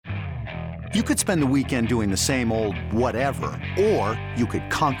You could spend the weekend doing the same old whatever, or you could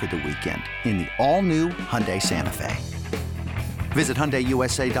conquer the weekend in the all-new Hyundai Santa Fe. Visit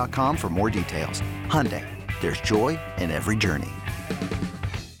HyundaiUSA.com for more details. Hyundai, there's joy in every journey.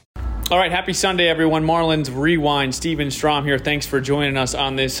 All right, happy Sunday, everyone. Marlins Rewind. Steven Strom here. Thanks for joining us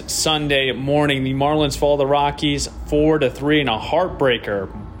on this Sunday morning. The Marlins fall the Rockies 4-3 in a heartbreaker.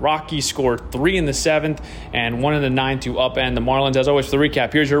 Rockies scored 3 in the 7th and 1 in the 9th to upend the Marlins. As always, for the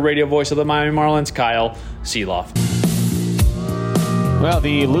recap, here's your radio voice of the Miami Marlins, Kyle Seeloff. Well,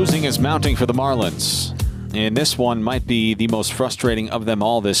 the losing is mounting for the Marlins, and this one might be the most frustrating of them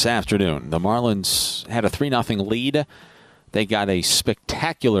all this afternoon. The Marlins had a 3-0 lead. They got a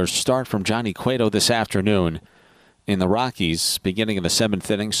spectacular start from Johnny Cueto this afternoon. In the Rockies, beginning of the 7th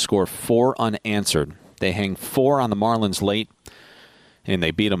inning, score 4 unanswered. They hang 4 on the Marlins late, and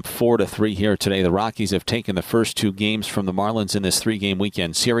they beat them 4-3 here today. The Rockies have taken the first 2 games from the Marlins in this 3-game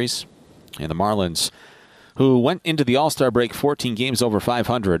weekend series. And the Marlins, who went into the All-Star break 14 games over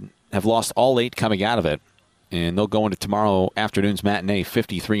 500, have lost all 8 coming out of it. And they'll go into tomorrow afternoon's matinee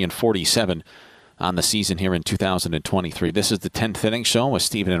 53-47 on the season here in 2023. This is the 10th inning show with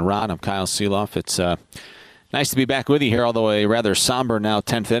Steven and Rod. I'm Kyle Seeloff. It's nice to be back with you here, although a rather somber now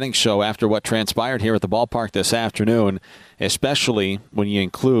 10th inning show after what transpired here at the ballpark this afternoon, especially when you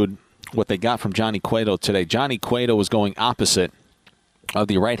include what they got from Johnny Cueto today. Johnny Cueto was going opposite of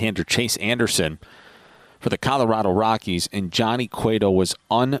the right-hander Chase Anderson for the Colorado Rockies, and Johnny Cueto was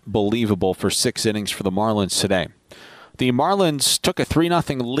unbelievable for 6 innings for the Marlins today. The Marlins took a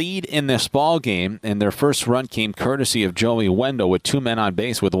 3-0 lead in this ball game, and their first run came courtesy of Joey Wendell with 2 men on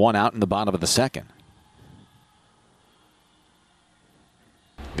base with 1 out in the bottom of the 2nd.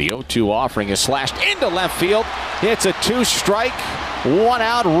 The 0-2 offering is slashed into left field. It's a 2-strike,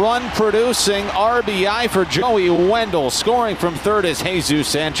 1-out run-producing RBI for Joey Wendell. Scoring from third is Jesus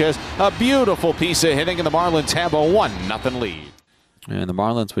Sanchez. A beautiful piece of hitting, and the Marlins have a 1-0 lead. And the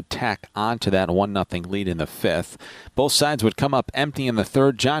Marlins would tack onto that 1-0 lead in the 5th. Both sides would come up empty in the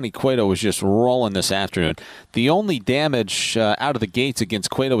 3rd. Johnny Cueto was just rolling this afternoon. The only damage out of the gates against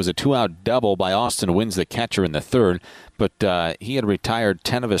Cueto was a 2-out double by Austin Wynns, the catcher, in the 3rd. But he had retired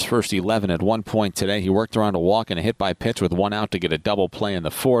 10 of his first 11 at one point today. He worked around a walk and a hit by pitch with 1 out to get a double play in the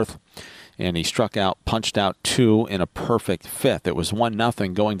 4th. And he struck out, punched out 2 in a perfect 5th. It was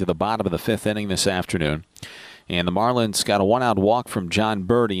 1-0 going to the bottom of the 5th inning this afternoon. And the Marlins got a 1-out walk from John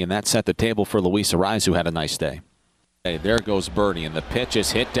Birdie, and that set the table for Luis Arraez, who had a nice day. Hey, there goes Birdie, and the pitch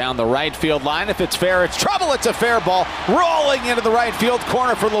is hit down the right field line. If it's fair, it's trouble. It's a fair ball. Rolling into the right field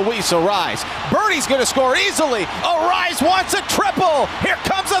corner for Luis Arraez. Birdie's going to score easily. Arraez wants a triple. Here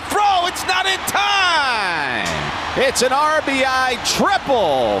comes a throw. It's not in time. It's an RBI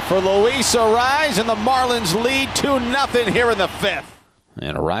triple for Luis Arraez, and the Marlins lead 2-0 here in the 5th.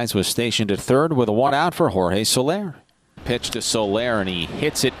 And Arraez was stationed at 3rd with a 1-out for Jorge Soler. Pitch to Soler, and he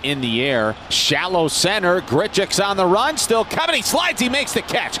hits it in the air. Shallow center. Grichuk's on the run. Still coming. He slides. He makes the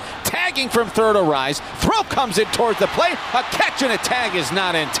catch. Tagging from 3rd, Arraez. Throw comes in towards the plate. A catch and a tag is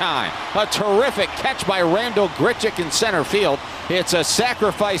not in time. A terrific catch by Randall Grichuk in center field. It's a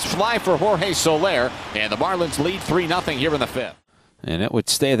sacrifice fly for Jorge Soler. And the Marlins lead 3-0 here in the 5th. And it would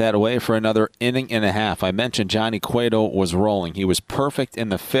stay that way for another inning and a half. I mentioned Johnny Cueto was rolling. He was perfect in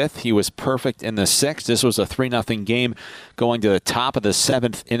the 5th. He was perfect in the 6th. This was a 3-0 game going to the top of the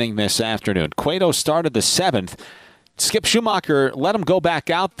 7th inning this afternoon. Cueto started the 7th. Skip Schumacher let him go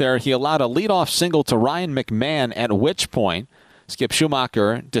back out there. He allowed a leadoff single to Ryan McMahon, at which point Skip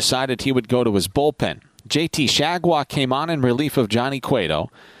Schumacher decided he would go to his bullpen. JT Chagua came on in relief of Johnny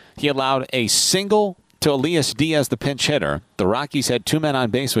Cueto. He allowed a single to Elias Diaz, the pinch hitter. The Rockies had 2 men on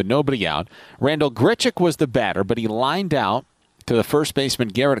base with nobody out. Randall Grichuk was the batter, but he lined out to the first baseman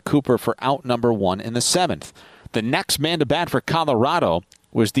Garrett Cooper for out number 1 in the 7th. The next man to bat for Colorado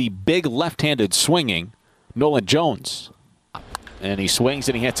was the big left-handed swinging Nolan Jones. And he swings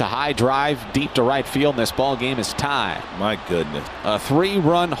and he hits a high drive deep to right field, and this ball game is tied. My goodness. A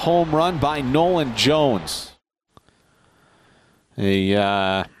 3-run home run by Nolan Jones.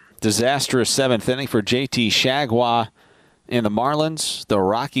 A disastrous 7th inning for JT Chagua in the Marlins. The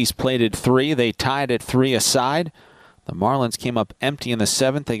Rockies played at 3. They tied at 3 aside. The Marlins came up empty in the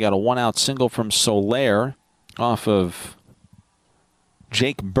 7th. They got a 1-out single from Soler off of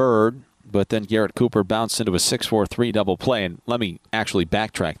Jake Bird, but then Garrett Cooper bounced into a 6-4-3 double play. And let me actually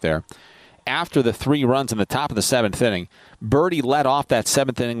backtrack there. After the 3 runs in the top of the 7th inning, Birdie led off that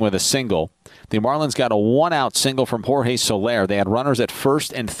 7th inning with a single. The Marlins got a one-out single from Jorge Soler. They had runners at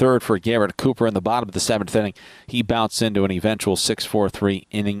first and third for Garrett Cooper in the bottom of the 7th inning. He bounced into an eventual 6-4-3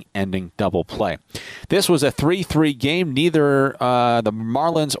 inning-ending double play. This was a 3-3 game. Neither the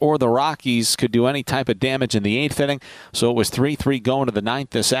Marlins or the Rockies could do any type of damage in the 8th inning, so it was 3-3 going to the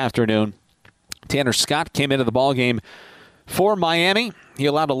 9th this afternoon. Tanner Scott came into the ballgame for Miami. He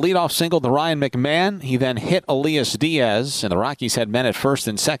allowed a leadoff single to Ryan McMahon. He then hit Elias Diaz, and the Rockies had men at first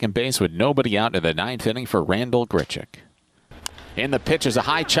and second base with nobody out in the 9th inning for Randall Grichuk. In the pitch is a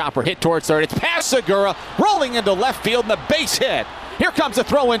high chopper hit towards third. It's past Segura, rolling into left field, and the base hit. Here comes a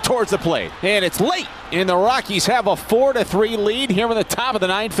throw in towards the plate, and it's late, and the Rockies have a 4-3 lead here in the top of the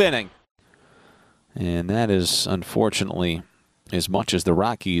 9th inning. And that is, unfortunately, as much as the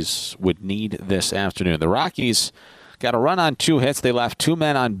Rockies would need this afternoon. The Rockies got a run on 2 hits. They left 2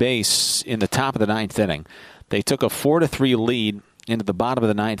 men on base in the top of the 9th inning. They took a 4-3 lead into the bottom of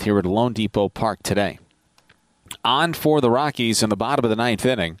the 9th here at Lone Depot Park today. On for the Rockies in the bottom of the 9th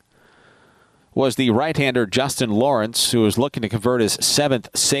inning was the right-hander Justin Lawrence, who was looking to convert his 7th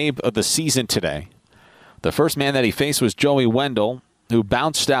save of the season today. The first man that he faced was Joey Wendell, who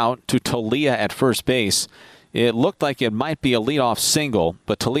bounced out to Talia at first base. It looked like it might be a leadoff single,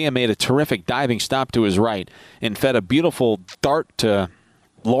 but Talia made a terrific diving stop to his right and fed a beautiful dart to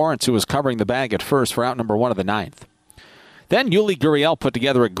Lawrence, who was covering the bag at first for out number 1 of the 9th. Then Yuli Gurriel put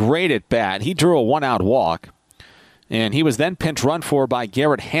together a great at-bat. He drew a 1-out walk, and he was then pinch run for by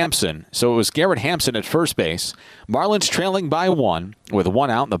Garrett Hampson. So it was Garrett Hampson at first base. Marlins trailing by 1 with 1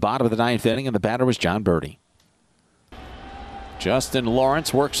 out in the bottom of the 9th inning, and the batter was John Birdie. Justin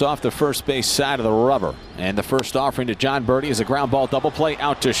Lawrence works off the first base side of the rubber. And the first offering to John Birdie is a ground ball double play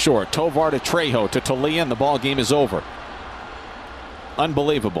out to short. Tovar to Trejo to Talia, and the ball game is over.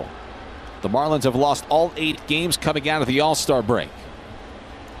 Unbelievable. The Marlins have lost all 8 games coming out of the All-Star break.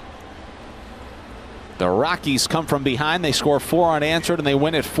 The Rockies come from behind. They score 4 unanswered, and they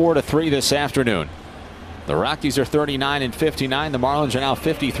win it 4-3 this afternoon. The Rockies are 39-59. The Marlins are now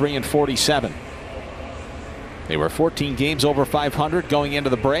 53-47. They were 14 games over 500 going into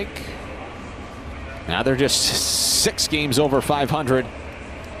the break. Now they're just 6 games over 500.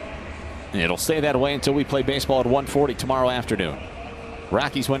 It'll stay that way until we play baseball at 1:40 tomorrow afternoon.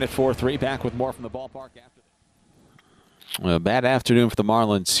 Rockies win at 4-3. Back with more from the ballpark after. A bad afternoon for the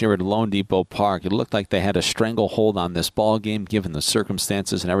Marlins here at Lone Depot Park. It looked like they had a stranglehold on this ball game given the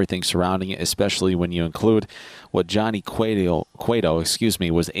circumstances and everything surrounding it, especially when you include what Johnny Cueto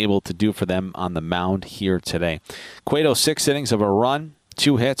was able to do for them on the mound here today. Cueto, 6 innings of a run,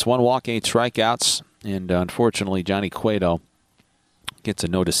 2 hits, 1 walk, 8 strikeouts, and unfortunately Johnny Cueto gets a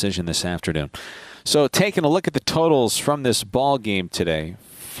no decision this afternoon. So taking a look at the totals from this ball game today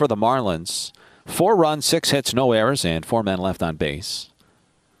for the Marlins: 4 runs, 6 hits, no errors, and 4 men left on base.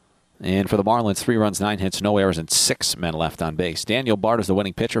 And for the Marlins, 3 runs, 9 hits, no errors, and 6 men left on base. Daniel Bard is the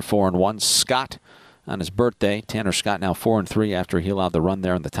winning pitcher, 4-1. Scott on his birthday. Tanner Scott now 4-3 after he allowed the run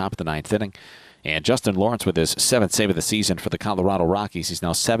there in the top of the 9th inning. And Justin Lawrence with his 7th save of the season for the Colorado Rockies. He's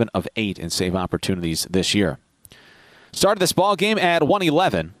now 7 of 8 in save opportunities this year. Started this ball game at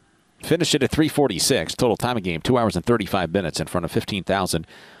 1:11. Finished it at 3:46. Total time of game, 2 hours and 35 minutes in front of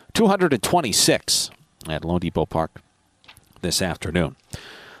 15,226 at Lone Depot Park this afternoon.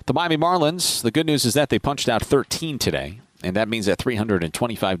 The Miami Marlins, the good news is that they punched out 13 today, and that means that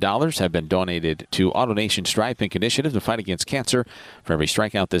 $325 have been donated to AutoNation Strive Pink Initiative to fight against cancer. For every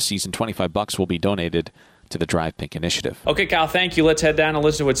strikeout this season, $25 will be donated to the Drive Pink Initiative. Okay, Kyle, thank you. Let's head down and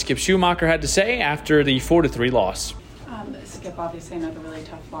listen to what Skip Schumacher had to say after the 4-3 loss. Skip, obviously another really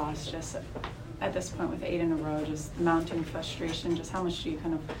tough loss. Just at this point with 8 in a row, just mounting frustration. Just how much do you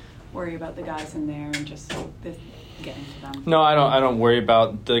kind of worry about the guys in there and just getting to them? No, I don't worry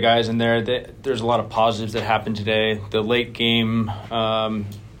about the guys in there. There's a lot of positives that happened today. The late game, blown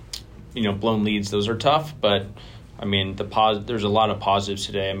leads, those are tough. But I mean, there's a lot of positives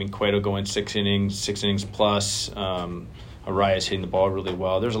today. I mean, Cueto going 6 innings plus. Arias hitting the ball really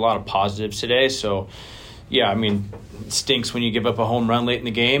well. There's a lot of positives today. So, yeah, I mean, it stinks when you give up a home run late in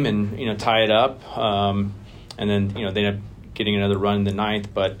the game and tie it up, and then they end up getting another run in the 9th.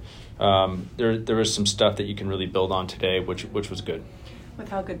 But there was some stuff that you can really build on today, which was good. With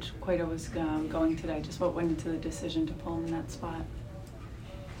how good Cueto was going today, just what went into the decision to pull him in that spot?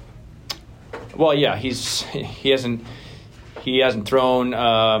 Well, yeah, he hasn't thrown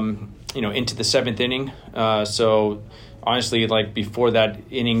into the 7th inning, so. Honestly, like before that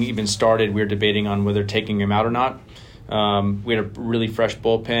inning even started, we were debating on whether taking him out or not. We had a really fresh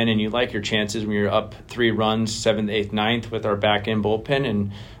bullpen, and you like your chances when you're up 3 runs, 7th, 8th, 9th with our back end bullpen,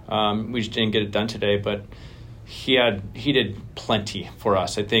 and we just didn't get it done today. But he did plenty for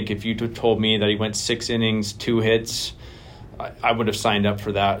us. I think if you told me that he went 6 innings, 2 hits, I would have signed up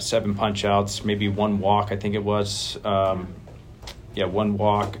for that. 7 punch outs, maybe 1 walk, I think it was. 1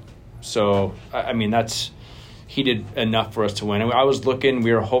 walk. So I mean, he did enough for us to win. I was looking,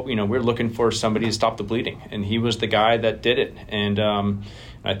 we were looking for somebody to stop the bleeding, and he was the guy that did it. And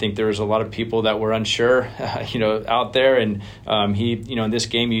I think there was a lot of people that were unsure, out there. And he, in this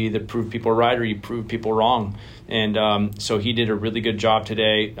game, you either prove people right or you prove people wrong. And so he did a really good job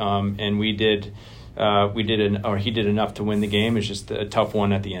today, and he did enough to win the game. It's just a tough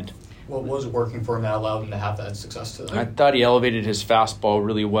one at the end. What was working for him that allowed him to have that success today? I thought he elevated his fastball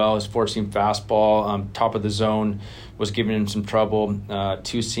really well. His 4-seam fastball, top of the zone, was giving him some trouble.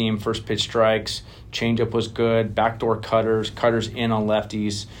 2-seam, first pitch strikes. Changeup was good. Backdoor cutters in on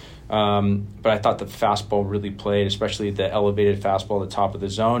lefties. But I thought the fastball really played, especially the elevated fastball at the top of the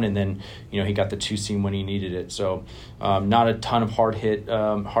zone. And then, he got the 2-seam when he needed it. So not a ton of hard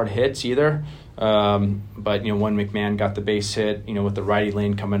hits either. But when McMahon got the base hit, with the righty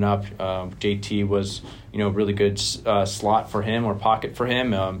lane coming up, JT was, really good slot for him or pocket for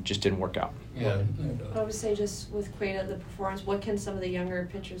him. Just didn't work out. Yeah. I would say just with Cueto, the performance, what can some of the younger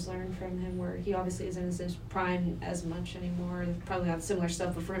pitchers learn from him where he obviously isn't in his prime as much anymore? Probably not similar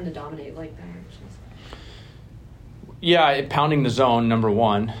stuff, but for him to dominate like that. Yeah, pounding the zone, number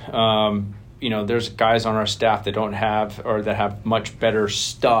one. There's guys on our staff that don't have or that have much better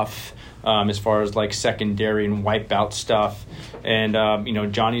stuff as far as like secondary and wipeout stuff. And,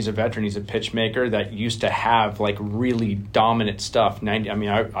 Johnny's a veteran. He's a pitch maker that used to have like really dominant stuff.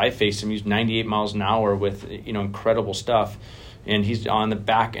 I faced him. He's 98 miles an hour with, incredible stuff. And he's on the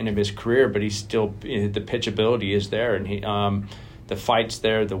back end of his career, but he's still, the pitchability is there. And the fight's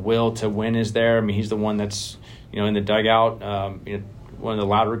there. The will to win is there. I mean, he's the one that's, in the dugout, one of the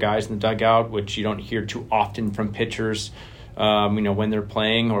louder guys in the dugout, which you don't hear too often from pitchers, when they're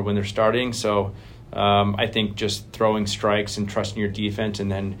playing or when they're starting. So I think just throwing strikes and trusting your defense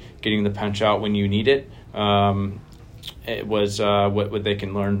and then getting the punch out when you need it, it was what they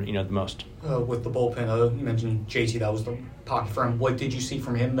can learn, the most. With the bullpen, you mentioned JT, that was the pocket for him. What did you see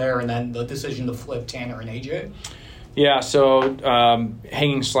from him there? And then the decision to flip Tanner and AJ? Yeah, so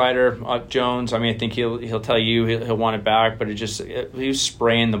hanging slider, Jones. I think he'll tell you he'll want it back, but he was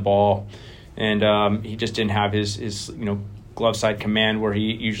spraying the ball, and he just didn't have his glove side command where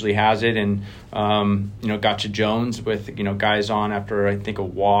he usually has it, and got to Jones with guys on after I think a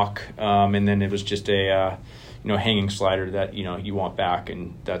walk, and then it was just a hanging slider that you want back,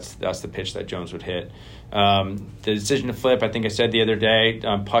 and that's the pitch that Jones would hit. The decision to flip, I think I said the other day,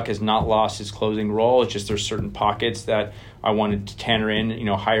 Puck has not lost his closing role. It's just there's certain pockets that I wanted to Tanner in,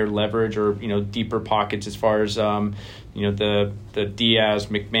 higher leverage or, deeper pockets as far as, the Diaz,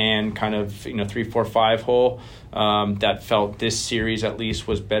 McMahon kind of, 3-4-5 hole that felt this series at least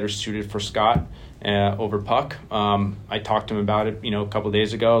was better suited for Scott over Puck. I talked to him about it, a couple of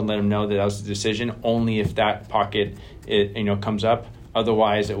days ago and let him know that was the decision only if that pocket, comes up.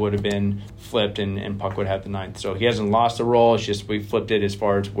 Otherwise, it would have been flipped and Puck would have the ninth. So he hasn't lost the role. It's just we flipped it as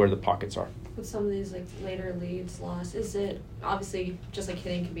far as where the pockets are. With some of these later leads lost, is it obviously just like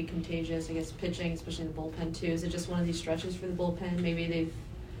hitting can be contagious? I guess pitching, especially in the bullpen too. Is it just one of these stretches for the bullpen? Maybe they've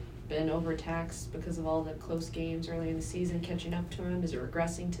been overtaxed because of all the close games early in the season catching up to them. Is it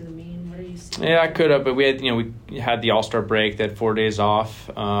regressing to the mean? What are you seeing? Yeah, I could have, but we had the All-Star break, that 4 days off,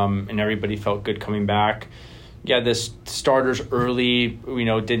 and everybody felt good coming back. Yeah, the starters early,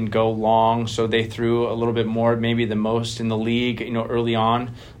 didn't go long, so they threw a little bit more, maybe the most in the league, early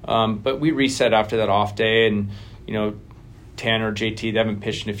on. But we reset after that off day, and, Tanner, JT, they haven't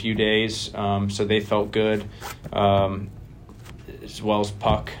pitched in a few days, so they felt good, as well as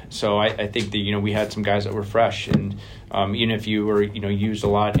Puck. So I think that, we had some guys that were fresh, and even if you were, used a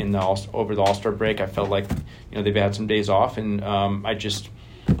lot in over the All-Star break, I felt like, they've had some days off, and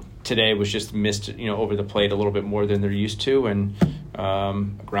today was just missed, over the plate a little bit more than they're used to, and a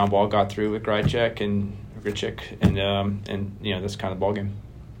ground ball got through with Grichuk, and that's kind of the ball game.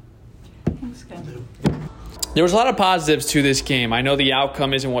 Thanks, good. There was a lot of positives to this game. I know the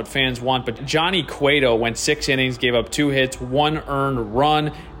outcome isn't what fans want, but Johnny Cueto went 6 innings, gave up 2 hits, 1 earned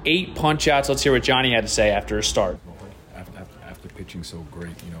run, 8 punch-outs. Let's hear what Johnny had to say after his start. After pitching so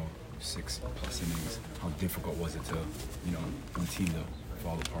great, 6+ innings, how difficult was it to, continue to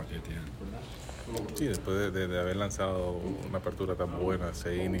fall apart at the end? Sí, después de haber lanzado una apertura tan buena,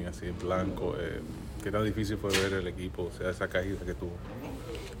 6 innings así en blanco, qué tan difícil fue ver el equipo, o sea, esa caída que tuvo.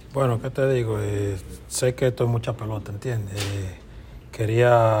 Bueno, ¿qué te digo? Sé que esto es mucha pelota, ¿entiendes?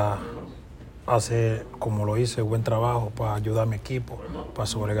 Quería hace, como lo hice, buen trabajo para ayudar a mi equipo, para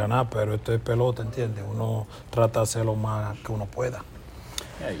sobreganar, pero esto es pelota, ¿entiendes? Uno trata de hacer lo más que uno pueda.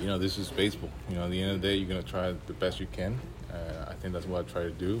 Yeah, you know, this is baseball. You know, at the end of the day, you're going to try the best you can. I think that's what I try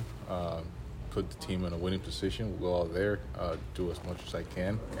to do. Put the team in a winning position. We'll go out there, do as much as I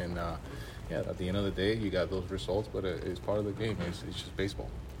can. And, yeah, at the end of the day, you got those results, but it's part of the game. It's just baseball.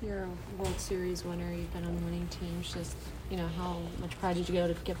 You're a World Series winner. You've been on winning teams. Just, how much pride did you go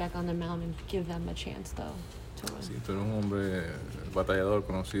to get back on the mound and give them a chance, though, to win? Sí, tú eres un hombre batallador,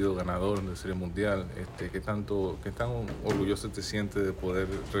 conocido, ganador de Serie Mundial. ¿Qué tan orgulloso te sientes de poder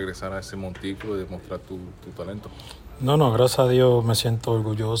regresar a ese montículo y demostrar tu talento? No, gracias a Dios me siento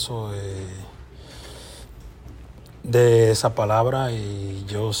orgulloso de esa palabra y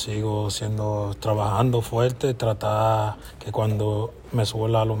yo sigo trabajando fuerte, tratar que cuando me subo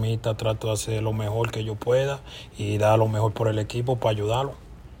la lomita trato de hacer lo mejor que yo pueda y dar lo mejor por el equipo para ayudarlo.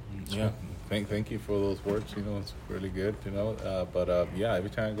 Yeah, thank you for those words. It's really good. But yeah, every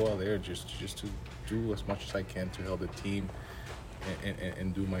time I go out there, just to do as much as I can to help the team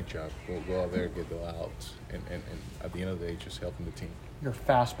and do my job. Go out there, get the outs, and at the end of the day, just helping the team. Your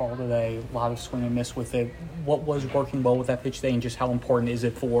fastball today, a lot of swing and miss with it. What was working well with that pitch today, and just how important is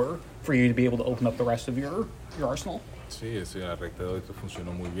it for you to be able to open up the rest of your arsenal? Sí, la recta de hoy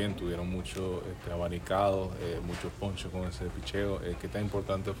funcionó muy bien. Tuvieron mucho abanicado, muchos ponchos con ese picheo. Qué tan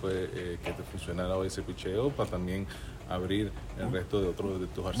importante fue que te funcionara hoy ese picheo para también abrir el resto de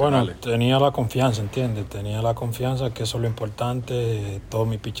tus arsenales. Bueno, tenía la confianza, ¿entiendes? Tenía la confianza, que eso es lo importante. Todos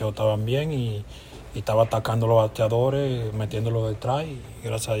mis picheos estaban bien y estaba atacando los bateadores, metiéndolo detrás y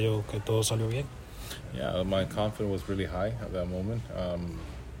gracias a Dios que todo salió bien. Yeah, my confidence was really high at that moment.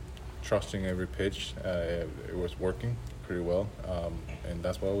 Trusting every pitch, it was working pretty well, and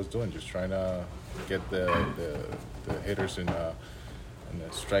that's what I was doing, just trying to get the hitters in the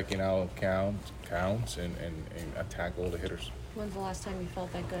striking out counts and attack all the hitters. When's the last time you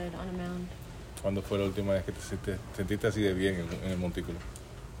felt that good on a mound? ¿Cuándo fue la última vez que te sentiste así de bien en el montículo?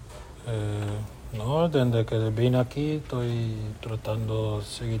 No, desde que vine aquí estoy tratando de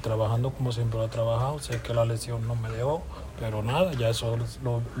seguir trabajando como siempre lo he trabajado. Sé que la lesión no me dejó, pero nada, ya eso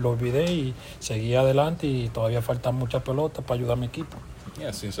lo olvidé y seguí adelante y todavía faltan muchas pelotas para ayudar a mi equipo.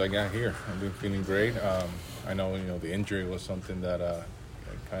 Yeah, since I got here, I've been feeling great. I know, the injury was something that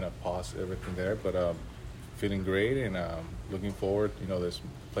kind of paused everything there, but feeling great and looking forward. There's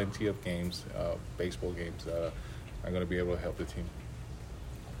plenty of games, baseball games, that I'm going to be able to help the team.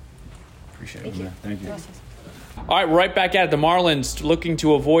 Appreciate it. Thank you. All right, we're right back at it. The Marlins looking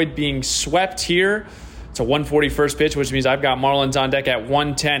to avoid being swept here. It's a 141st pitch, which means I've got Marlins on deck at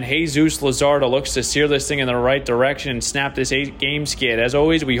 110. Jesus Luzardo looks to steer this thing in the right direction and snap this 8-game skid. As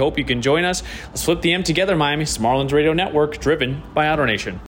always, we hope you can join us. Let's flip the M together, Miami. It's the Marlins Radio Network, driven by AutoNation.